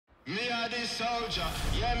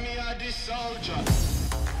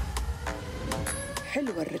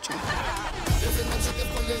حلوة الرجعة.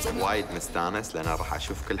 وايد مستانس لأن راح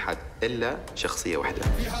أشوف كل حد إلا شخصية واحدة.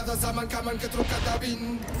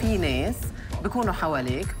 في ناس بيكونوا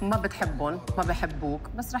حواليك ما بتحبهم ما بحبوك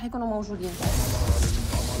بس راح يكونوا موجودين.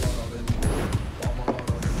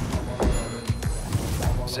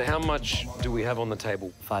 So how much do we have on the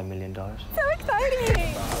table? $5 million. So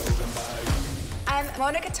exciting! I'm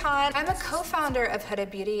Monica Tan. I'm a co-founder of Huda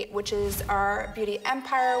Beauty, which is our beauty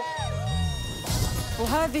empire.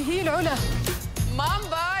 وهذه هي العلا. Mom,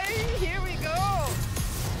 bye! Here we go!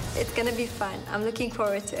 It's gonna be fun. I'm looking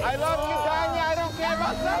forward to it. I love you, Tanya. I don't care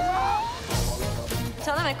about that. إن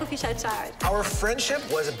شاء الله ما يكون في شاد. Our friendship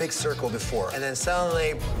was a big circle before, and then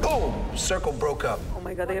suddenly, boom, circle broke up. Oh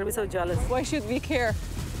my God, they're gonna be so jealous. Why should we care?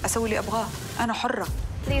 أسوي اللي أبغاه، أنا حرة.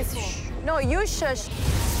 Please, no, you shush.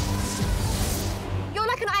 You're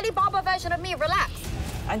like an Alibaba version of me. Relax.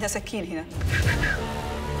 عندها سكين هنا.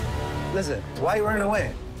 Listen, why are you running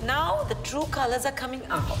away? Now the true colors are coming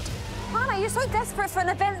out. Hannah, you're so desperate for an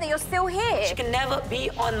event that you're still here. She can never be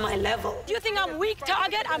on my level. You think I'm weak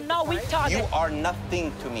target? I'm not weak target. You are nothing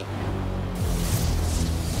to me.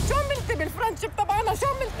 شو عملتي بالفرنشيب تبعنا؟ شو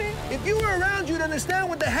عملتي؟ If you were around, you'd understand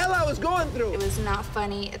what the hell I was going through. It was not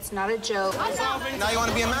funny. It's not a joke. Now you want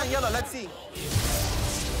to be a man? يلا, let's see.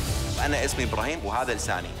 أنا اسمي إبراهيم وهذا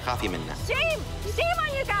لساني. خافي منه. Shame! Shame on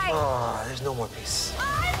you guys! Oh, there's no more peace.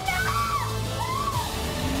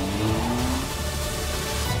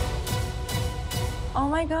 Oh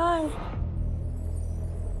my God.